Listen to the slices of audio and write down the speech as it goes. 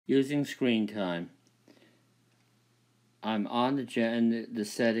Using screen time. I'm on the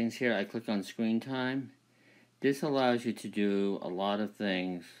settings here. I click on screen time. This allows you to do a lot of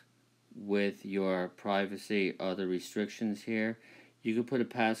things with your privacy, other restrictions here. You could put a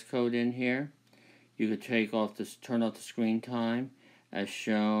passcode in here. You could turn off the screen time as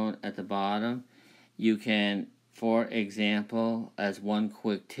shown at the bottom. You can, for example, as one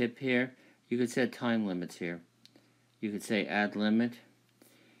quick tip here, you could set time limits here. You could say add limit.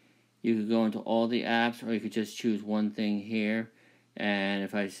 You could go into all the apps, or you could just choose one thing here. And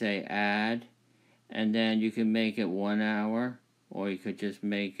if I say add, and then you can make it 1 hour, or you could just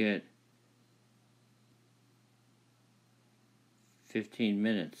make it 15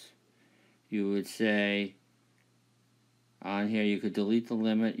 minutes. You would say on here, you could delete the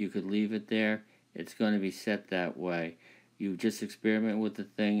limit, you could leave it there. It's going to be set that way. You just experiment with the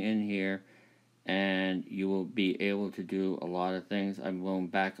thing in here, and you will be able to do a lot of things. I'm going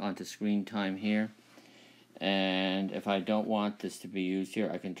back onto screen time here, and if I don't want this to be used here,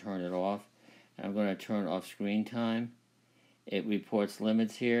 I can turn it off. I'm going to turn off screen time. It reports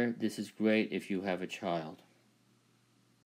limits here. This is great if you have a child.